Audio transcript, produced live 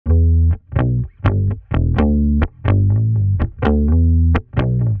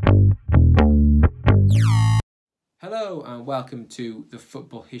Hello and welcome to the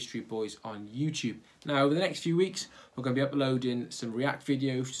Football History Boys on YouTube. Now over the next few weeks we're going to be uploading some react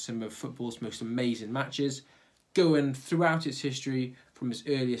videos to some of football's most amazing matches, going throughout its history from its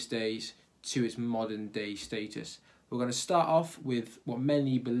earliest days to its modern day status. We're going to start off with what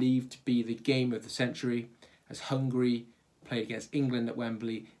many believe to be the game of the century, as Hungary played against England at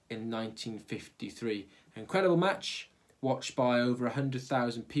Wembley in 1953. An incredible match watched by over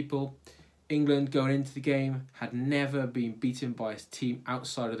 100,000 people. England going into the game had never been beaten by a team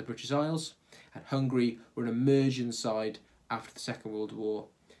outside of the British Isles, and Hungary were an emerging side after the Second World War.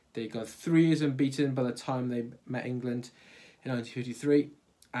 They'd gone 3 years unbeaten by the time they met England in 1953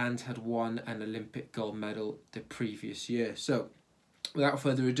 and had won an Olympic gold medal the previous year. So, without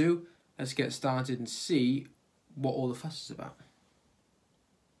further ado, let's get started and see what all the fuss is about.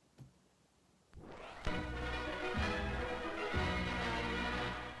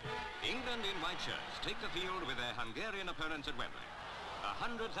 England in white shirts take the field with their Hungarian opponents at Wembley.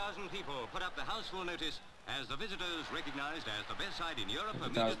 100,000 people put up the houseful notice as the visitors, recognised as the best side in Europe,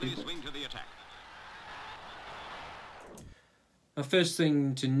 immediately swing to the attack. The first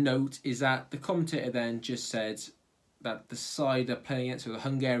thing to note is that the commentator then just said that the side they're playing against, or the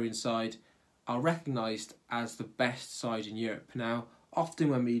Hungarian side, are recognised as the best side in Europe. Now, often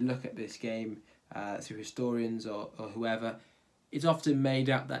when we look at this game through historians or whoever, it's often made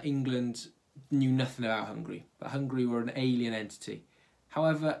out that England knew nothing about Hungary, that Hungary were an alien entity.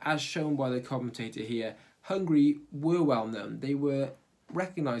 However, as shown by the commentator here, Hungary were well known. They were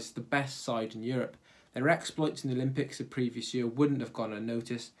recognised as the best side in Europe. Their exploits in the Olympics the previous year wouldn't have gone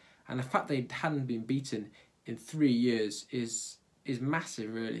unnoticed, and the fact they hadn't been beaten in 3 years is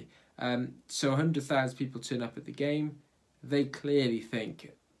massive, really. So 100,000 people turn up at the game. They clearly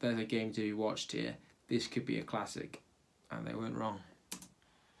think there's a game to be watched here. This could be a classic. And they weren't wrong.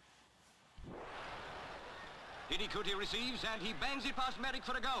 Hidikuti receives and he bangs it past Merrick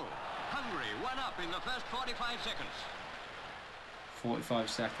for a goal. Hungary 1 up in the first 45 seconds. 45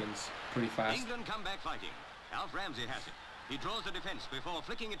 seconds, pretty fast. England come back fighting. Alf Ramsey has it. He draws the defence before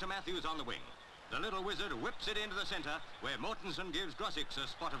flicking it to Matthews on the wing. The little wizard whips it into the centre where Mortensen gives Grosix a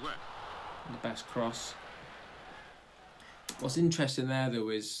spot of work. The best cross. What's interesting there though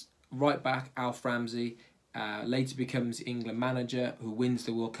is right back Alf Ramsey later becomes England manager, who wins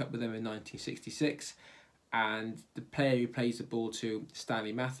the World Cup with them in 1966, and the player who plays the ball to,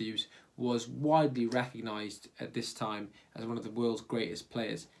 Stanley Matthews, was widely recognised at this time as one of the world's greatest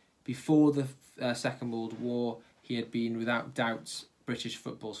players. Before the Second World War, he had been without doubt British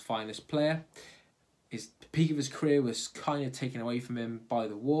football's finest player. The peak of his career was kind of taken away from him by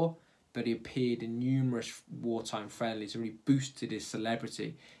the war, but he appeared in numerous wartime friendlies and really boosted his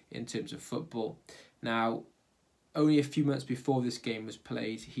celebrity in terms of football. Now, only a few months before this game was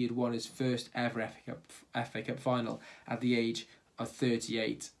played, he had won his first ever FA Cup final at the age of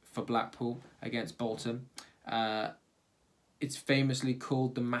 38 for Blackpool against Bolton. It's famously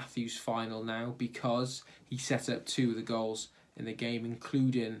called the Matthews final now because he set up 2 of the goals in the game,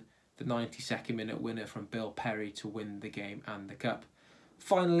 including the 92nd minute winner from Bill Perry to win the game and the cup.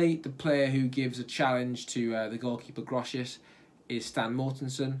 Finally, the player who gives a challenge to the goalkeeper Grosix is Stan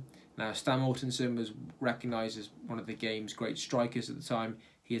Mortensen. Now, Stan Mortensen was recognised as one of the game's great strikers at the time.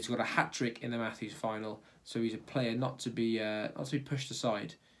 He had got a hat-trick in the Matthews final, so he's a player not to be pushed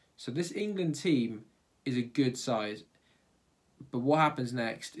aside. So this England team is a good side, but what happens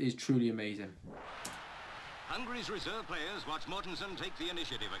next is truly amazing. Hungary's reserve players watch Mortensen take the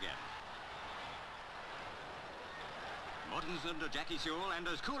initiative again. Mortensen to Jackie Sewell, and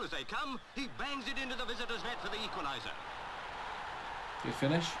as cool as they come, he bangs it into the visitors' net for the equaliser. Good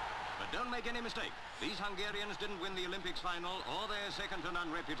finish. But don't make any mistake, these Hungarians didn't win the Olympics final or their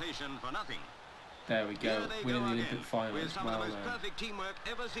second-to-none reputation for nothing. There we go, winning the Olympic final with as some well. of the most perfect teamwork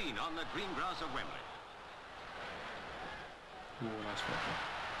ever seen on the green grass of Wembley. Ooh, nice football.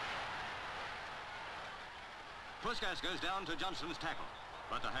 Puskas goes down to Johnson's tackle,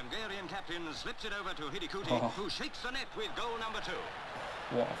 but the Hungarian captain slips it over to Hidikuti, who shakes the net with goal number 2.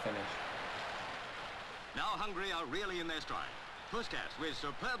 What a finish. Now Hungary are really in their stride. Puskas, with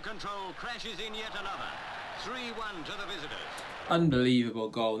superb control, crashes in yet another. 3-1 to the visitors. Unbelievable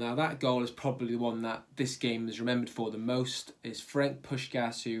goal. Now that goal is probably the one that this game is remembered for the most. It's Ferenc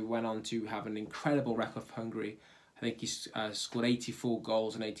Puskás, who went on to have an incredible record for Hungary. I think he's scored 84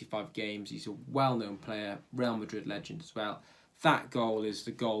 goals in 85 games. He's a well-known player, Real Madrid legend as well. That goal is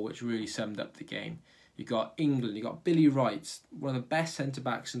the goal which really summed up the game. You got England, you got Billy Wright, one of the best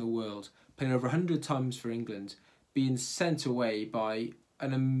centre-backs in the world, playing over 100 times for England, being sent away by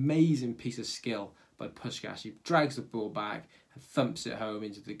an amazing piece of skill by Puskás. He drags the ball back and thumps it home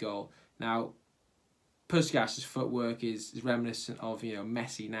into the goal. Now, Puskas' footwork is reminiscent of, you know,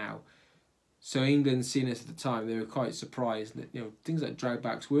 Messi now. So England, seeing this at the time, they were quite surprised that, you know, things like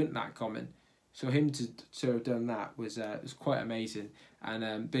dragbacks weren't that common. So him to have done that was quite amazing.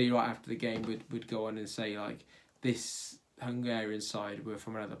 And Billy Wright after the game would go on and say, like, this Hungarian side were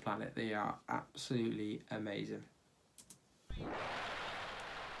from another planet. They are absolutely amazing.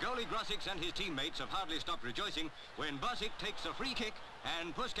 Goalie Grosics and his teammates have hardly stopped rejoicing when Bosic takes a free kick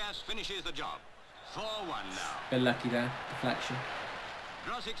and Puskas finishes the job. 4-1 now. Bit lucky there, deflection.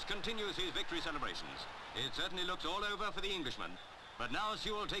 Grosics continues his victory celebrations. It certainly looks all over for the Englishman. But now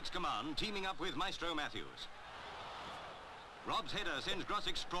Sewell takes command, teaming up with Maestro Matthews. Rob's header sends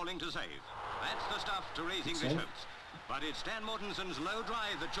Grosics sprawling to save. That's the stuff to raise English hopes. But it's Stan Mortenson's low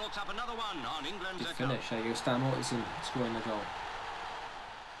drive that chalks up another one on England's account. Finish. There you go, Stan Mortenson scoring the goal.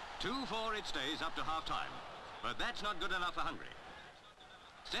 2-4 it stays up to half-time. But that's not good enough for Hungary.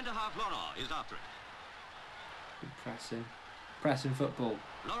 Centre-half Laurent is after it. Good pressing football.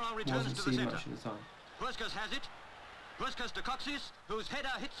 Laurent returns Wasn't to the seen centre. much at the time. Puskas has it. Puskas to Coxis, whose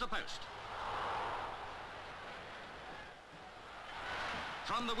header hits the post.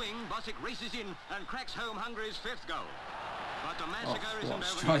 From the wing, Bosic races in and cracks home Hungary's 5th goal. But the massacre isn't over.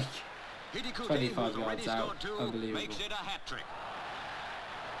 Strike. Hidikuti, 25 who's already yards scored out. 2, Unbelievable. makes it a hat-trick.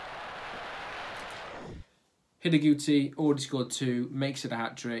 Hidikuti already scored 2, makes it a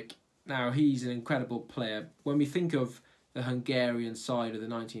hat-trick. Now, he's an incredible player. When we think of the Hungarian side of the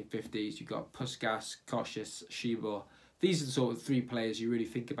 1950s, you've got Puskas, Kossis, Szybor. These are the sort of 3 players you really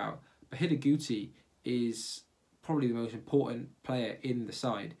think about. But Hidikuti is probably the most important player in the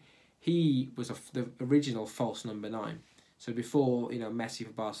side. He was the original false number 9. So before, you know, Messi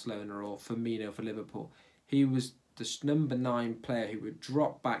for Barcelona or Firmino for Liverpool, he was the number 9 player who would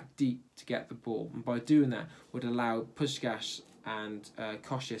drop back deep to get the ball, and by doing that would allow Puskas and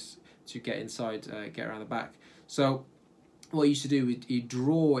Kossis to get inside, get around the back. So what he used to do, he'd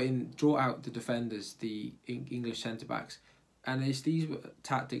draw out the defenders, the English centre backs, and these were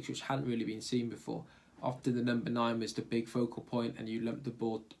tactics which hadn't really been seen before. Often the number 9 was the big focal point, and you lump the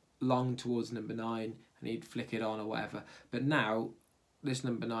ball long towards number 9, and he'd flick it on or whatever. But now this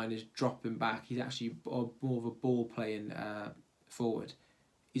number 9 is dropping back. He's actually more of a ball playing forward.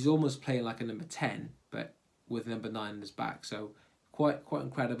 He's almost playing like a number 10, but with number 9 in his back. So quite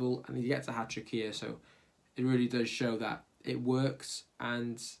incredible, and he gets a hat trick here. So it really does show that it works.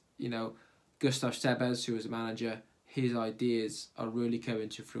 And you know, Gustav Sebes, who was a manager, his ideas are really coming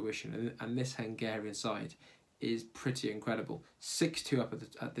to fruition, and this Hungarian side is pretty incredible. 6-2 up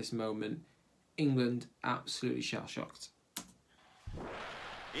at this moment. England absolutely shell-shocked.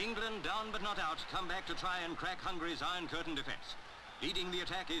 England, down but not out, come back to try and crack Hungary's Iron Curtain defence. Leading the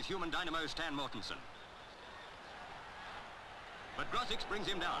attack is human dynamo Stan Mortenson. But Grosics brings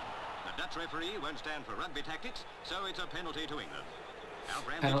him down. The Dutch referee won't stand for rugby tactics, so it's a penalty to England. Alf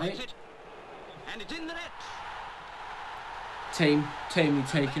Ramsey takes it, and it's in the net. Tamely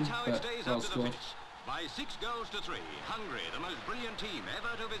taken, but well scored. By 6-3, Hungary, the most brilliant team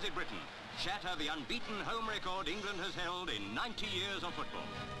ever to visit Britain, shatter the unbeaten home record England has held in 90 years of football.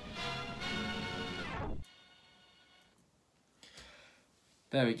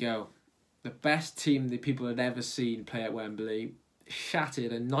 There we go. The best team that people had ever seen play at Wembley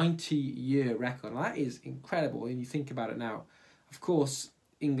shattered a 90-year record. And that is incredible when you think about it now. Of course,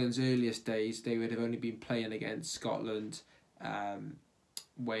 England's earliest days, they would have only been playing against Scotland,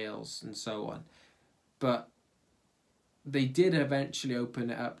 Wales and so on. But they did eventually open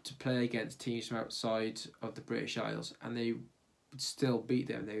it up to play against teams from outside of the British Isles, and they would still beat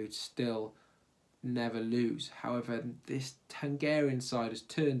them. They would still never lose. However, this Hungarian side has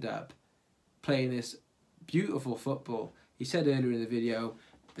turned up playing this beautiful football. He said earlier in the video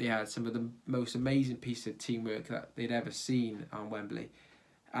they had some of the most amazing pieces of teamwork that they'd ever seen on Wembley.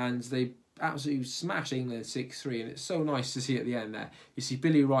 And they absolutely smashed England 6-3, and it's so nice to see at the end there. You see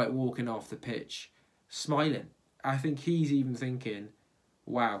Billy Wright walking off the pitch, smiling. I think he's even thinking,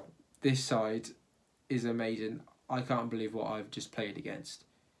 wow, this side is amazing. I can't believe what I've just played against.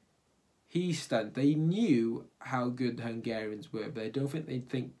 He's stunned. They knew how good the Hungarians were, but I don't think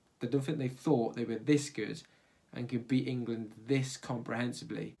they thought they were this good and could beat England this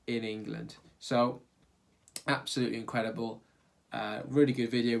comprehensively in England. So, absolutely incredible. Really good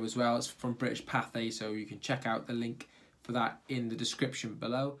video as well. It's from British Pathé, so you can check out the link for that in the description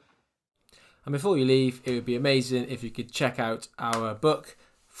below. And before you leave, it would be amazing if you could check out our book,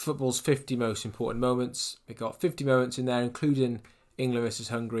 Football's 50 Most Important Moments. We've got 50 moments in there, including England versus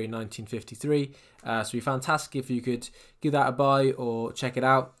Hungary in 1953. So it'd be fantastic if you could give that a buy or check it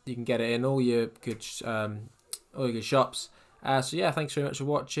out. You can get it in all your good shops. So yeah, thanks very much for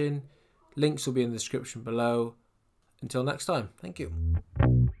watching. Links will be in the description below. Until next time, thank you.